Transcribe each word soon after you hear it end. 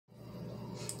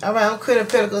All right, I'm Queen of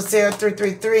Pentacles, Sarah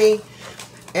 333.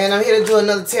 And I'm here to do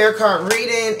another tarot card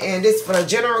reading. And this is for the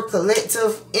general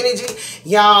collective energy.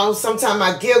 Y'all, sometimes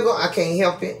I giggle. I can't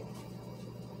help it.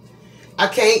 I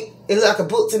can't. It look like a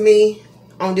book to me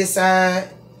on this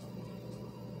side.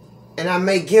 And I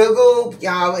may giggle.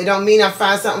 Y'all, it don't mean I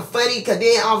find something funny. Because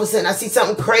then all of a sudden I see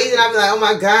something crazy. And I be like, oh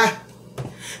my God.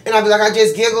 And I be like, I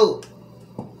just giggled.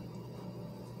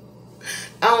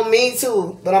 I don't mean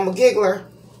to. But I'm a giggler.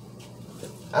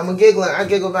 I'm a giggler. I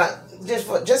giggle about just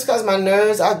because my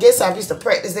nerves. I guess I used to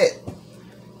practice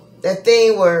that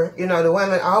thing where, you know, the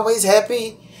women are always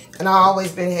happy, and I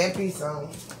always been happy. So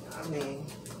I mean,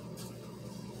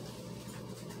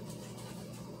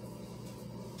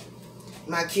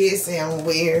 my kids say I'm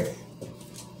weird.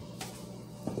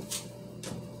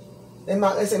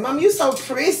 They say, Mom, you so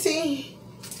pretty,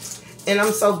 and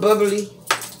I'm so bubbly.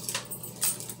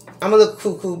 I'm a little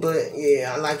cuckoo, but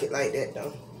yeah, I like it like that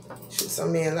though.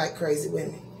 Some men like crazy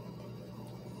women.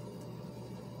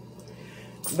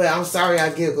 But I'm sorry I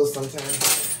giggle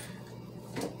sometimes.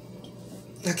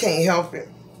 I can't help it.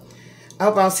 I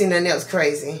hope I don't see nothing else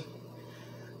crazy.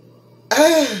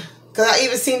 Because I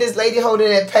even seen this lady holding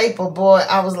that paper, boy.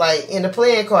 I was like, in the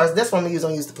playing cards. That's why I'm going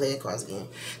to use the playing cards again.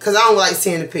 Because I don't like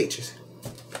seeing the pictures.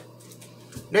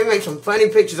 They make some funny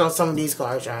pictures on some of these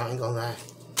cards, y'all. I ain't going to lie.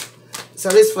 So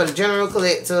this is for the general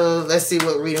collective. Let's see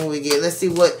what reading we get. Let's see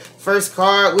what first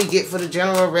card we get for the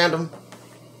general random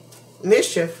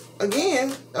mischief.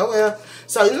 Again. Oh, well.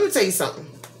 So let me tell you something.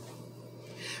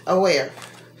 Aware.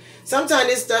 Sometimes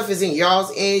this stuff is in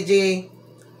y'all's energy.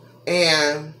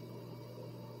 And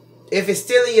if it's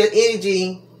still in your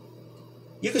energy,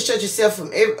 you can shut yourself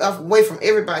away from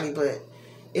everybody. But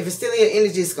if it's still in your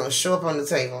energy, it's going to show up on the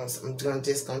table. I'm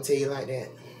just going to tell you like that.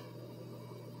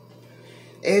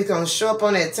 It's going to show up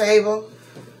on that table.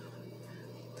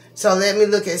 So let me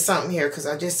look at something here because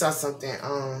I just saw something.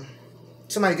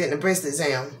 Somebody getting a breast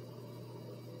exam.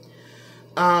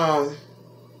 Yeah,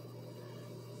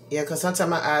 because sometimes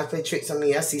my eyes play tricks on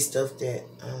me. I see stuff that,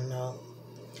 I don't know.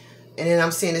 And then I'm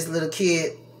seeing this little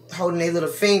kid holding their little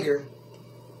finger.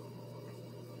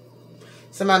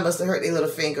 Somebody must have hurt their little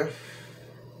finger.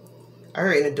 I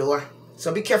heard it in the door.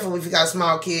 So be careful if you got a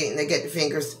small kid and they get the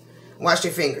fingers. Wash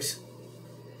your fingers.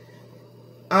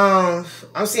 I'm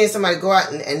seeing somebody go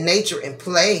out in nature and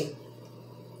play.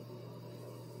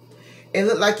 It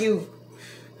look like you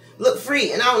look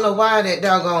free. And I don't know why that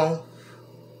doggone,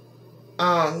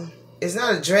 it's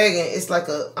not a dragon. It's like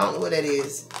a, I don't know what that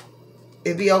is.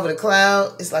 It be over the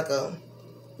cloud. It's like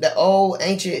the old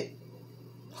ancient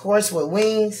horse with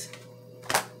wings.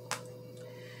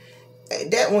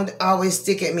 That one always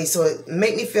stick at me. So it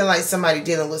make me feel like somebody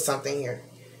dealing with something here.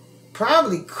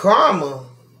 Probably karma.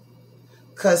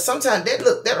 Because sometimes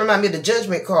that reminds me of the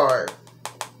Judgment card.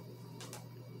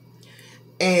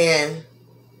 And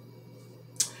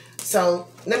so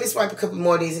let me swipe a couple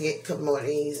more of these and get a couple more of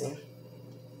these. And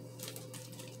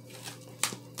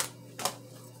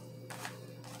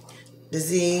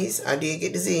disease. I did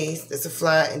get disease. That's a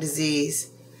fly and disease.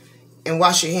 And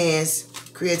wash your hands.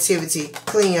 Creativity.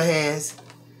 Clean your hands.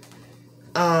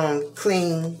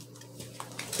 Clean.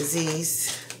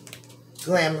 Disease.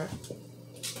 Glamour.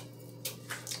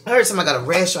 I heard somebody got a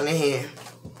rash on their hand.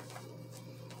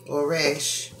 Or a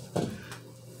rash.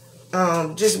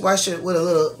 Just wash it with a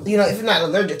little, you know, if you're not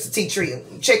allergic to tea tree,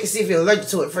 check and see if you're allergic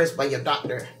to it first by your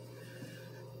doctor.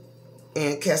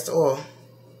 And castor oil.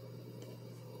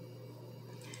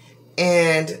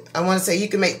 And I want to say you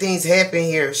can make things happen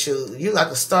here. Shoot, you like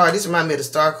a star. This reminds me of the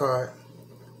star card.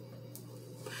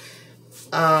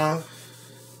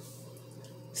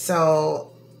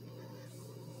 So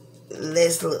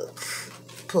let's look.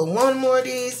 Put one more of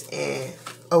these and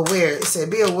aware. It said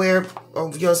be aware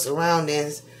of your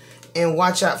surroundings and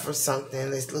watch out for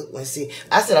something. Let's look and see.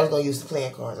 I said I was going to use the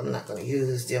playing cards. I'm not going to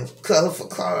use them colorful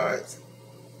cards.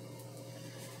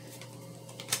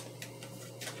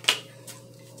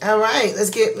 All right, let's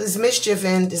get this mischief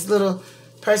in. This little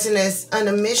person that's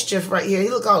under mischief right here. He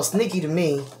look all sneaky to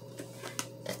me.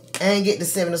 I ain't get the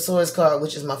Seven of Swords card,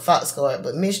 which is my Fox card,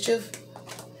 but mischief.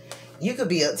 You could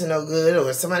be up to no good,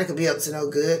 or somebody could be up to no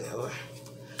good, or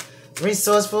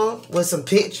resourceful with some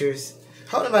pictures.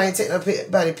 Hold on, ain't take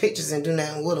nobody pictures and do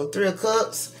nothing with them. Three of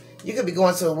Cups. You could be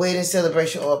going to a wedding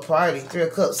celebration or a party. Three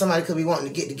of Cups. Somebody could be wanting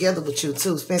to get together with you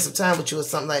too, spend some time with you or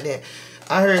something like that.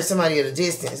 I heard somebody at a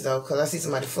distance though, because I see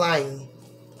somebody flying.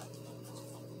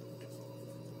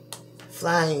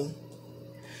 Flying.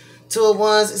 Two of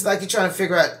Wands, it's like you're trying to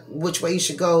figure out which way you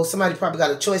should go. Somebody probably got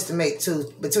a choice to make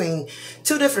too, between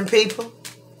two different people.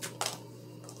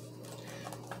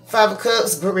 Five of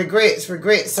Cups, but regrets.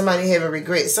 Somebody having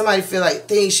regrets. Somebody feel like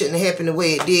things shouldn't have happened the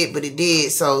way it did, but it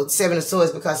did. So, Seven of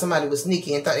Swords because somebody was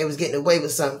sneaky and thought they was getting away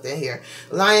with something here.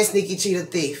 Lion, sneaky, cheater,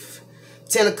 thief.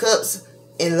 Ten of Cups,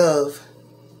 in love.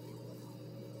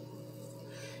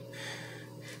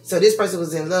 So, this person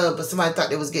was in love, but somebody thought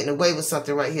they was getting away with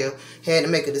something right here. Had to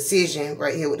make a decision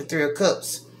right here with the Three of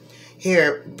Cups.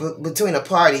 Here, between a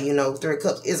party, you know, Three of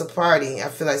Cups is a party. I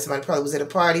feel like somebody probably was at a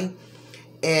party.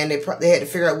 And they had to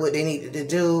figure out what they needed to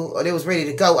do. Or they was ready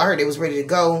to go. I heard they was ready to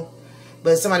go.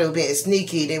 But somebody was being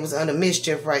sneaky. They was under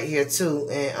mischief right here too.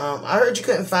 And I heard you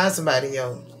couldn't find somebody,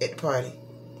 yo, at the party.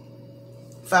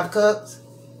 Five of Cups.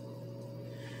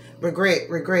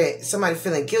 Regret. Somebody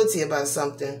feeling guilty about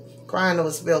something. Crying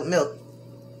over spilled milk.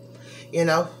 You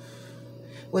know.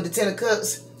 With the Ten of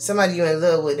Cups, somebody you in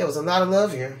love with. There was a lot of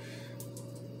love here.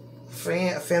 A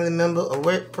friend, a family member, a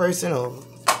work person, or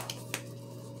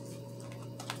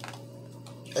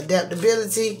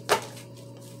adaptability.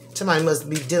 Somebody must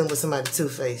be dealing with somebody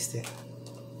two-faced.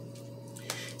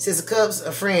 Six of Cups,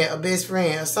 a friend, a best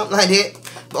friend, or something like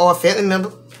that. Or a family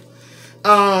member.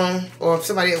 Or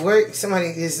somebody at work. Somebody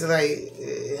is like,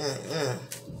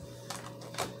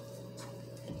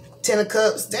 Ten of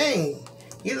Cups, dang.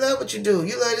 You love what you do.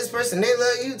 You love this person. They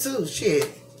love you too. Shit.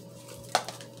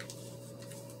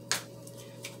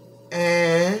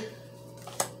 And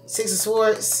Six of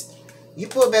Swords. You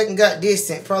pulled back and got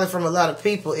distant, probably from a lot of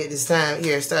people at this time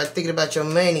here. Started thinking about your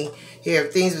money here.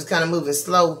 Things was kind of moving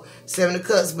slow. Seven of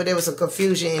Cups, but there was some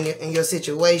confusion in your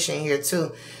situation here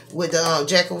too. With the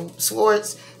Jack of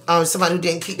Swords, somebody who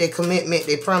didn't keep their commitment,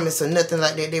 their promise, or nothing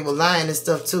like that. They were lying and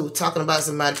stuff too. Talking about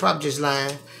somebody, probably just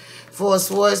lying. Four of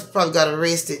Swords, probably got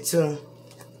arrested too.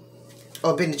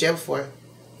 Or been to jail before.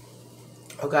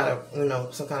 Or got a, you know,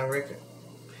 some kind of record.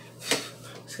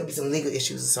 It's going to be some legal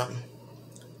issues or something.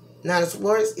 Nine of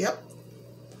Swords, yep.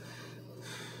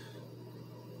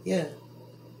 Yeah.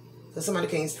 Because somebody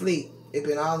can't sleep. It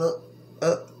been all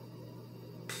up.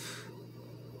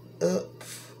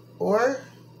 Or,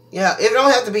 yeah, it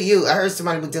don't have to be you. I heard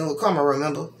somebody was dealing with karma,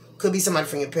 remember? Could be somebody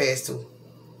from your past, too.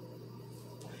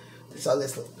 So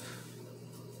let's look.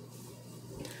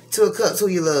 Two of Cups, who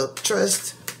you love.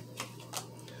 Trust.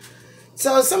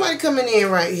 So somebody coming in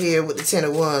right here with the Ten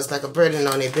of Wands, like a burden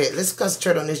on their back. Let's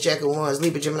concentrate on this Jack of Wands,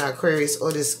 Libra, Gemini, Aquarius,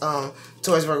 or this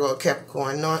Taurus, Virgo, or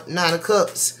Capricorn. Nine of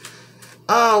Cups.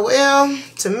 Well,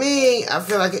 to me, I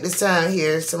feel like at this time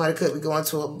here, somebody could be going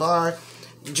to a bar,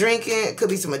 drinking. It could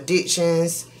be some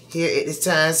addictions here at this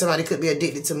time. Somebody could be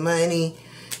addicted to money,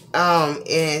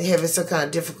 and having some kind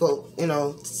of difficult, you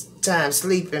know, time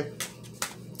sleeping.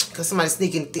 Because somebody's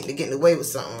sneaking, think they're getting away with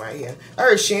something right here. I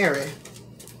heard Sharon,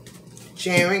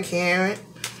 Karen.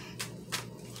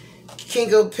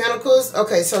 King of Pentacles.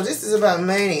 Okay, so this is about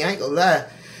money. I ain't gonna lie.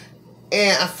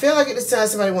 And I feel like at this time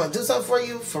somebody want to do something for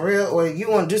you, for real, or you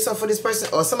want to do something for this person,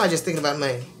 or somebody just thinking about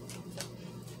money.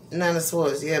 Nine of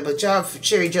Swords, yeah, but y'all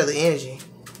share each other energy.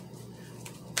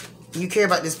 You care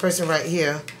about this person right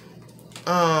here,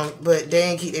 but they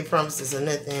ain't keep their promises or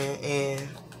nothing. And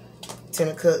Ten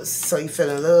of Cups, so you fell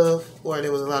in love, or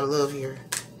there was a lot of love here.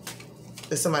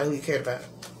 There's somebody who you cared about.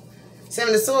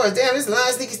 Seven of Swords, damn, this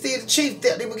Lion, Sneaky, Steal the Chief,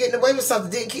 they were getting away with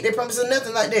something, didn't keep their promises or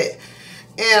nothing like that.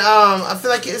 And I feel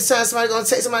like it's time somebody gonna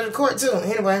take somebody to court too.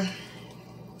 Anyway,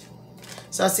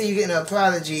 so I see you getting an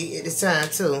apology at this time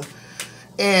too.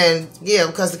 And yeah,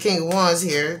 because the King of Wands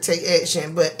here, take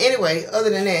action. But anyway, other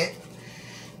than that,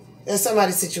 that's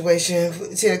somebody's situation.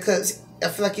 Ten of Cups, I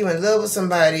feel like you're in love with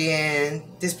somebody, and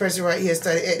this person right here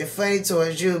started acting funny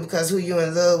towards you because who you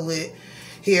in love with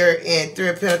here. And Three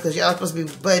of Pentacles, y'all supposed to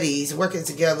be buddies, working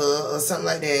together or something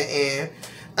like that. And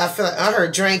I feel like I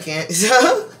heard drinking,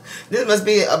 so this must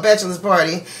be a bachelor's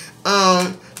party.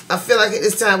 I feel like at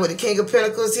this time with the King of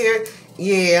Pentacles here,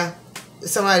 yeah,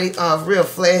 somebody real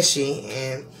flashy,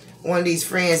 and one of these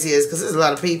friends is, because there's a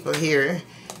lot of people here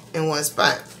in one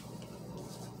spot.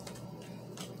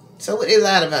 So what they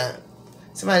lied about?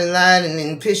 Somebody lied and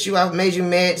then pissed you off, made you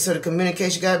mad, so the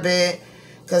communication got bad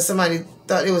because somebody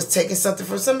thought they was taking something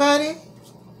from somebody.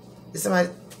 Somebody,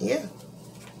 yeah.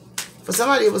 For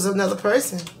somebody, it was another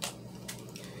person.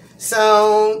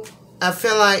 So I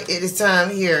feel like it is time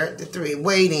here, the three,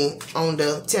 waiting on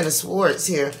the Ten of Swords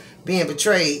here, being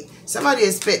betrayed. Somebody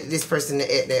expected this person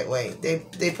to act that way.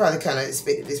 They probably kind of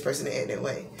expected this person to act that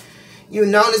way. You've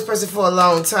known this person for a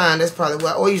long time. That's probably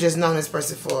why. Or you just known this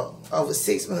person for over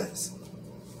 6 months.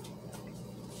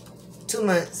 2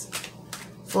 months.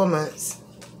 4 months.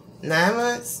 9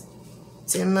 months.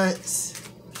 10 months.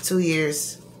 2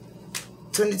 years.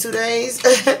 22 days.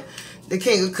 The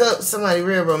King of Cups. Somebody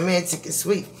real romantic and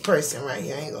sweet person right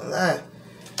here. I ain't gonna lie.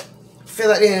 feel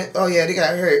like they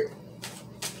got hurt.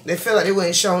 They feel like they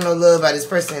wouldn't show no love by this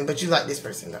person, but you like this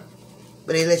person though.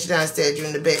 But they let you down instead. You're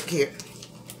in the back here.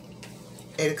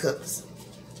 8 of Cups.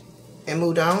 And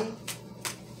moved on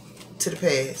to the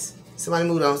past. Somebody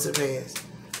moved on to the past.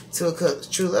 2 of Cups.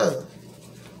 True love.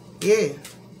 Yeah.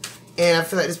 And I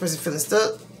feel like this person feeling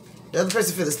stuck. The other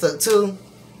person feeling stuck too.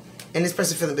 And this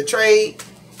person feeling betrayed.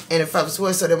 And the 5 of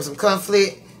Swords, so there was some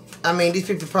conflict. I mean, these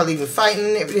people probably even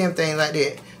fighting, every damn thing like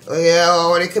that. Oh yeah,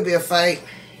 or there could be a fight.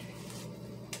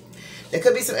 There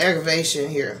could be some aggravation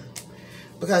here.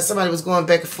 Because somebody was going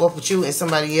back and forth with you and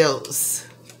somebody else.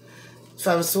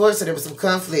 5 of Swords, so there was some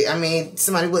conflict. I mean,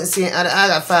 somebody wasn't seeing eye to eye. I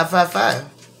got 5, 5, 5.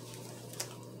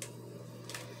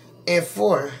 And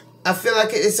 4. I feel like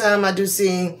at this time I do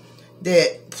see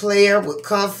that player with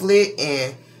conflict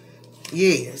and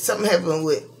yeah, something happened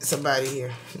with somebody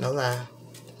here. No lie.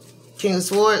 King of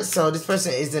Swords, so this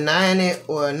person is denying it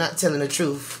or not telling the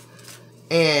truth.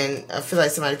 And I feel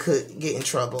like somebody could get in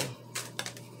trouble.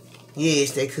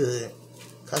 Yes, they could.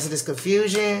 Because of this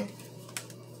confusion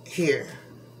here.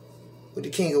 With the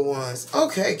King of Wands.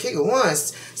 Okay, King of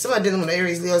Wands. Somebody dealing with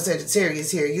Aries, Leo, Sagittarius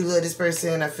here. You love this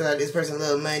person. I feel like this person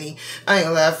love money. I ain't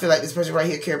gonna lie. I feel like this person right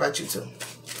here care about you too.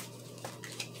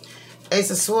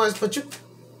 Ace of Swords, but you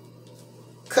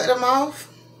cut them off.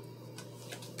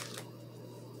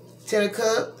 10 of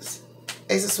Cups.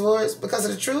 Ace of Swords. Because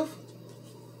of the truth.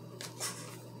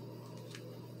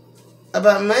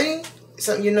 About money.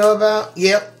 Something you know about.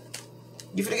 Yep.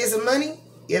 You finna get some money?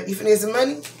 Yep, you finna get some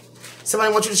money?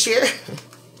 Somebody want you to share?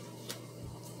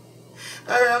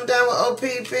 Alright, I'm down with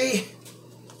OPP.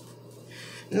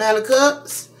 9 of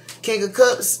Cups. King of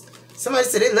Cups. Somebody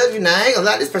said they love you. Now, I ain't gonna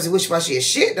lie. This person wishy-washy as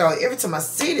shit, dog. Every time I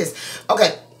see this.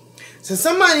 Okay. So,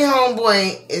 somebody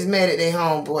homeboy is mad at their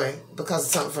homeboy because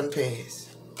of something from the past.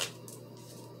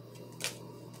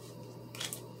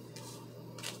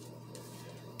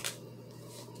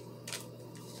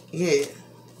 Yeah.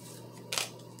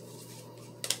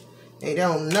 They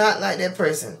don't not like that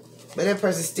person. But that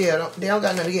person still, they don't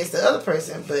got nothing against the other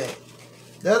person. But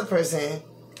the other person,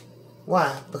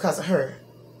 why? Because of her.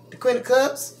 The Queen of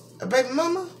Cups, a baby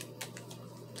mama,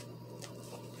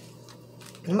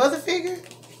 a mother figure,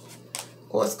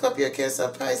 or a Scorpio, Cancer,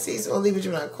 Pisces, or Libra,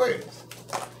 Gemini, Aquarius.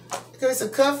 Because it's a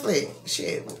conflict.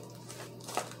 Shit.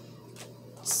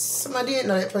 Somebody didn't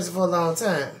know that person for a long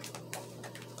time.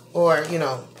 Or, you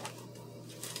know,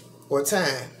 or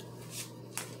time.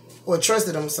 Or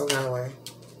trusted them some kind of way.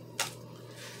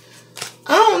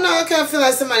 I don't know. I kind of feel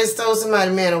like somebody stole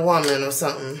somebody, man or woman or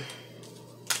something.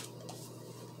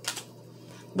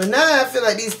 But now I feel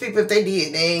like these people, if they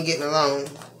did, they ain't getting along.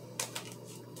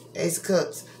 Ace of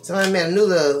Cups. Somebody met a new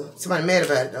love. Somebody mad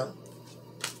about it, though.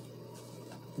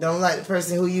 Don't like the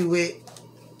person who you with.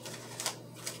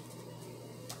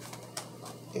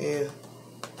 Yeah.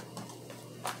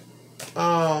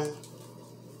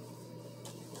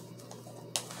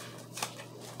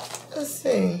 Let's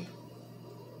see.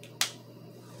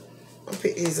 I'll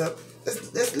pick these up.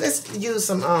 Let's use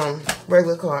some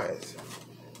regular cards.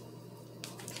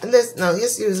 And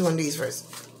let's use one of these first.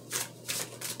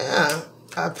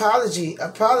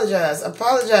 Apologize.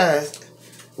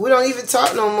 We don't even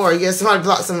talk no more. Yeah, somebody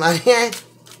blocked somebody.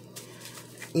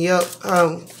 Yep.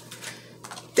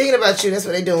 Thinking about you, that's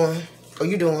what they doing. Or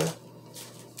you doing.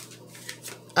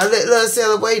 I let love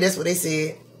sail away, that's what they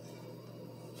said.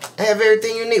 I have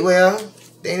everything you need. Well,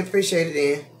 they didn't appreciate it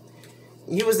then.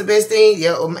 You was the best thing,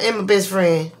 yeah, and my best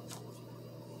friend.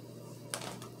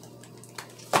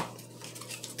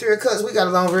 3 of Cups, we got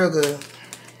along real good.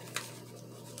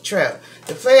 Trap.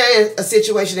 The player in a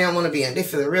situation they don't want to be in. They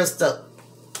feeling real stuck.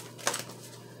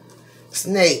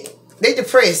 Snake. They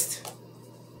depressed.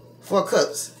 4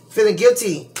 Cups. Feeling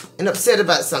guilty and upset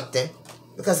about something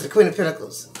because of the Queen of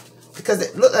Pentacles. Because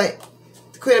it looked like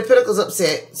the Queen of Pentacles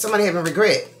upset. Somebody having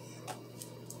regret.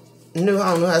 New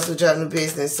home, new house, new job, new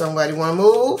business. Somebody want to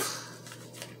move.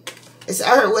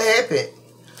 I heard what happened.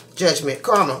 Judgment.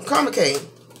 Karma. Karma came.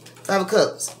 5 of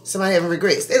Cups. Somebody having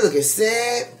regrets. They looking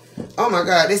sad. Oh my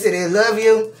God. They said they love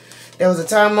you. There was a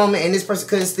time moment and this person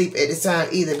couldn't sleep at this time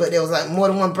either. But there was like more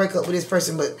than one breakup with this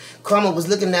person. But Karma was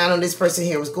looking down on this person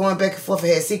here. Was going back and forth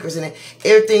and had secrets in it.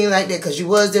 Everything like that. Because you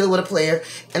was dealing with a player.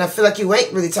 And I feel like you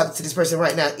ain't really talking to this person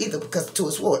right now either. Because of 2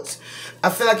 of Swords.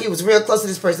 I feel like you was real close to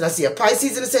this person. I see a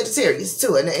Pisces and a Sagittarius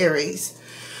too. And an Aries.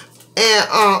 And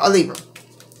a Libra.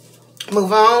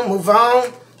 Move on. Move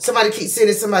on. Somebody keep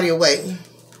sending somebody away.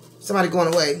 Somebody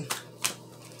going away.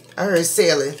 I heard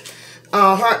sailing.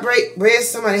 Heartbreak,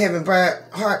 rest, somebody having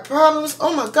heart problems.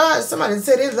 Oh my God, somebody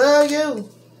said they love you.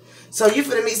 So you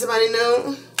finna meet somebody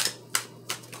new.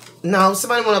 No,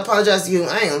 somebody want to apologize to you.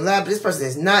 I ain't gonna lie, but this person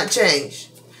is not changed.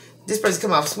 This person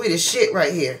come off sweet as shit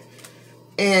right here.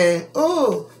 And,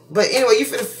 oh, but anyway, you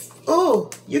finna,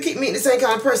 oh, you keep meeting the same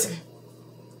kind of person.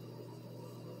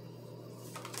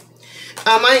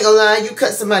 I ain't gonna lie, you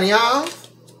cut somebody off.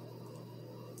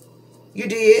 You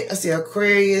did. I see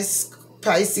Aquarius,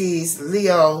 Pisces,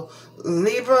 Leo,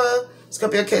 Libra,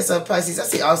 Scorpio, Cancer, Pisces. I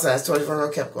see all signs, Taurus,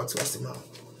 Virgo, Capricorn, too. I see them all.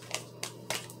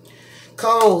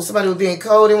 Cold. Somebody was being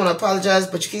cold. They want to apologize,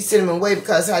 but you keep sending them away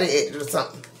because how they acted or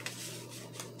something.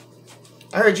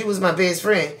 I heard you was my best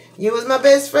friend. You was my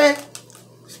best friend?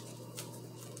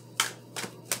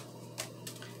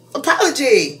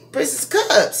 Apology. Princess of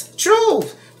Cups.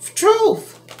 Truth.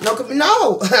 Truth. No.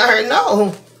 No. I heard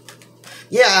no.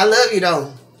 Yeah, I love you,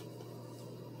 though.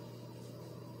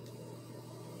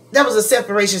 That was a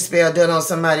separation spell done on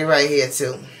somebody right here,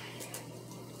 too.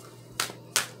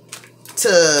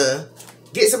 To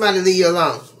get somebody to leave you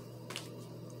alone.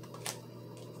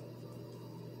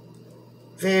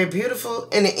 Very beautiful.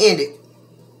 And it ended.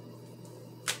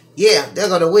 Yeah, there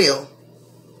go the wheel.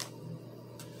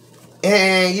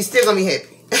 And you still gonna be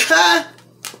happy.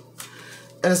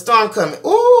 And a storm coming.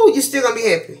 Ooh, you still gonna be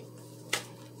happy.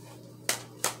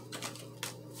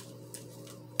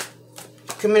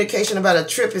 Communication about a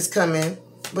trip is coming.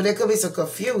 But there could be some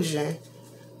confusion.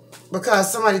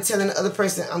 Because somebody telling the other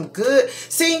person, I'm good.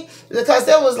 See, because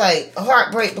there was like a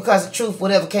heartbreak because the truth,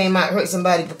 whatever came out, hurt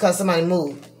somebody because somebody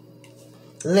moved.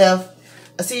 Left.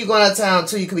 I see you going out of town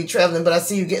too. You could be traveling, but I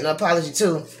see you getting an apology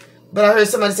too. But I heard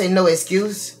somebody say no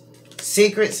excuse.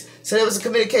 Secrets. So there was a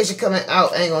communication coming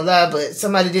out, I ain't gonna lie, but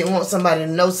somebody didn't want somebody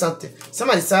to know something.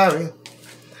 Somebody's sorry.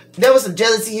 There was some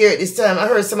jealousy here at this time. I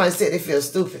heard somebody say they feel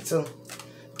stupid too.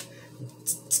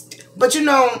 But you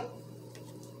know,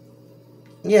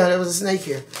 yeah, there was a snake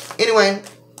here. Anyway,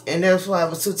 and that's why it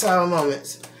was 2 tower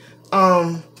moments.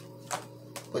 What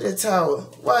the tower?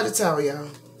 Why the tower, y'all?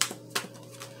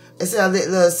 It said I let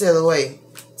love sail away.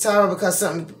 Tower because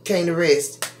something came to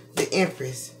rest. The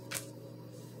Empress.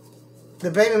 The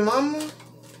baby mama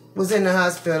was in the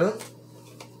hospital.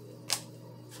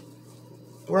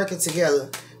 Working together.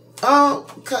 Oh,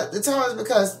 the tower is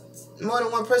because more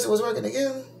than one person was working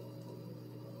together.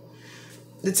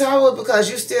 The tower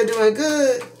because you still doing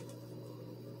good.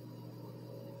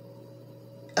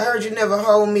 I heard you never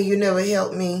hold me. You never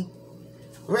help me.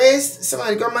 Rest.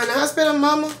 Somebody grandma in the hospital,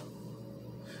 mama.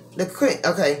 The queen.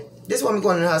 Okay. This woman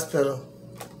going in the hospital.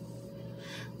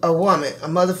 A woman. A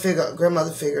mother figure. A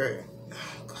grandmother figure.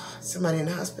 Oh, God. Somebody in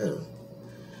the hospital.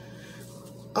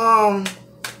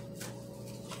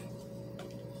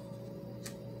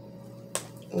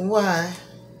 Why?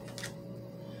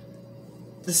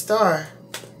 The star.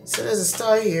 So there's a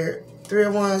star here. 3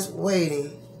 of Wands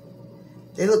waiting.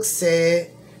 They look sad.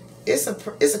 It's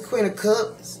a Queen of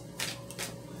Cups.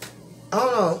 I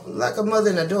don't know, like a mother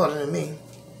and a daughter to me.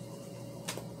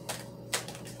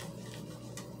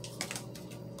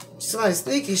 Somebody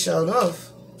sneaky showed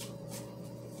off.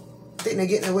 Think they're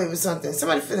getting away with something.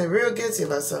 Somebody feeling real guilty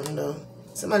about something though.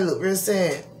 Somebody looked real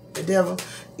sad. The devil.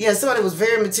 Yeah, somebody was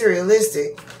very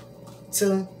materialistic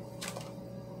too.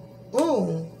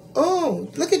 Oh,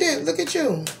 look at that. Look at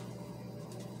you.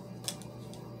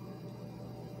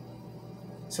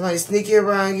 Somebody sneaky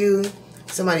around you.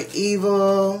 Somebody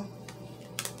evil.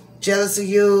 Jealous of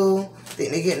you.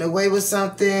 Think they're getting away with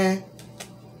something.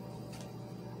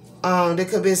 There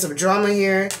could be some drama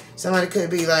here. Somebody could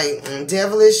be like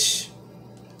devilish.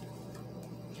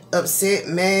 Upset,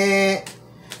 mad.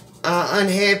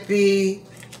 Unhappy.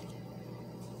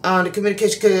 The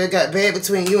communication could have got bad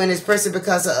between you and this person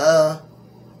because of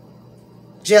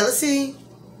jealousy.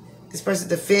 This person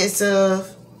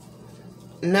defensive.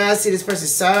 Now I see this person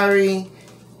sorry.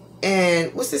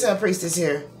 And what's this high priestess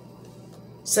here?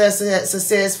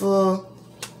 Successful.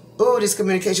 Ooh, this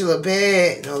communication look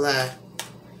bad. No lie.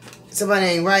 Somebody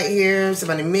ain't right here.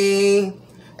 Somebody mean.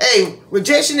 Hey,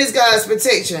 rejection is God's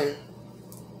protection.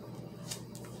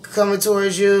 Coming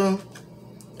towards you.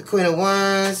 The Queen of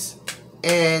Wands.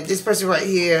 And this person right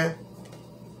here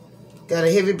got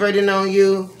a heavy burden on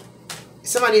you.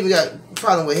 Somebody even got a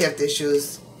problem with health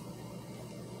issues.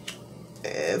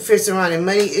 Fear surrounding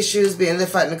money issues, being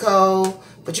left out in the cold.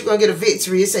 But you're going to get a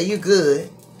victory. It say you good.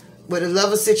 With a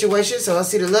lover situation. So I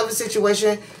see the lover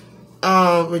situation.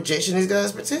 Rejection is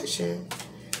God's protection.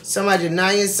 Somebody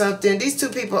denying something. These 2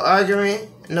 people arguing.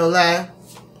 No lie.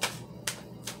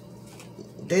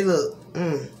 They look.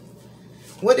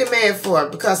 What they mad for?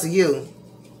 Because of you.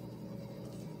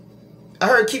 I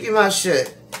heard keep your mouth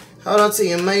shut. Hold on to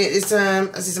your money at this time.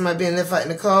 I see somebody being left out in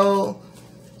the cold.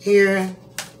 Here.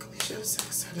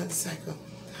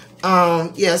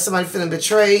 Yeah, somebody feeling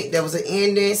betrayed. That was an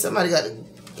ending. Somebody got to,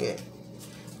 yeah.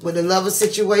 With the lover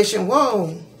situation.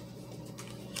 Whoa.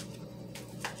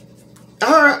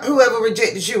 Whoever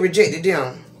rejected you, rejected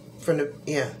them. From the,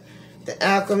 yeah. The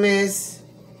Alchemist.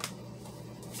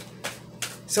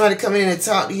 Somebody coming in and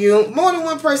talk to you. More than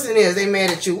one person is. They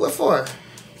mad at you. What for?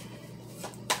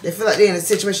 They feel like they're in a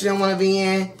situation they don't want to be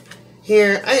in.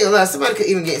 Here, I ain't gonna lie. Somebody could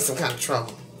even get in some kind of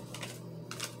trouble.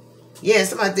 Yeah,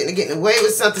 somebody think they're getting away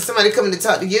with something. Somebody coming to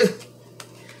talk to you.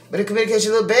 But the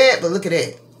communication a little bad. But look at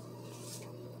that.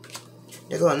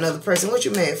 There go another person. What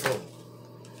you mad for?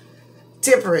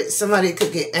 Temperate. Somebody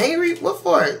could get angry. What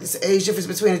for? It's the age difference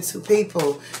between the two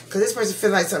people. Because this person feel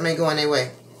like something ain't going their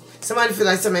way. Somebody feel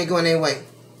like something ain't going their way.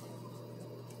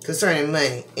 Concerning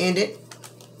money. Ended.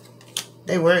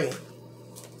 They worry.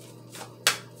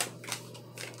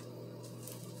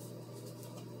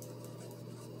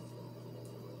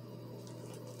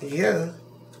 Yeah.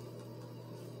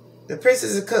 The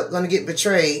Princess of Cups gonna get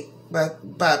betrayed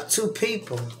by two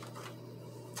people.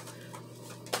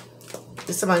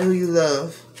 It's somebody who you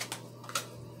love.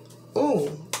 Ooh.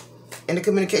 And the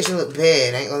communication look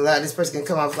bad. I ain't gonna lie. This person can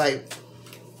come off like,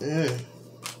 This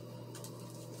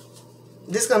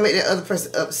gonna make that other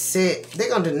person upset. They're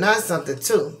gonna deny something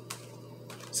too.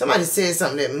 Somebody said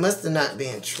something that must have not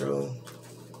been true.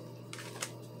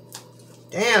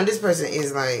 Damn, this person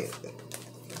is like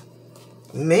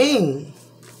mean.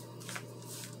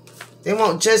 They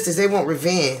want justice. They want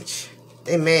revenge.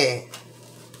 They mad.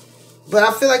 But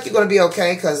I feel like you're going to be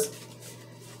okay because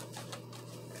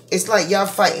it's like y'all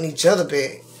fighting each other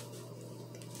back.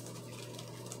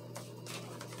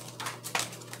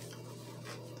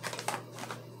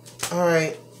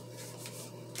 Alright.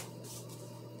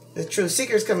 The truth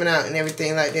secret's coming out and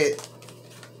everything like that.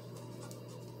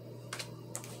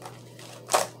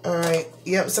 Alright.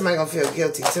 Yep, somebody going to feel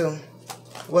guilty too.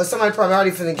 Well, somebody probably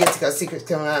already feeling guilty because secret's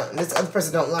coming out. And this other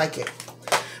person don't like it.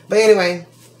 But anyway.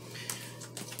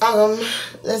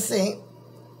 Let's see.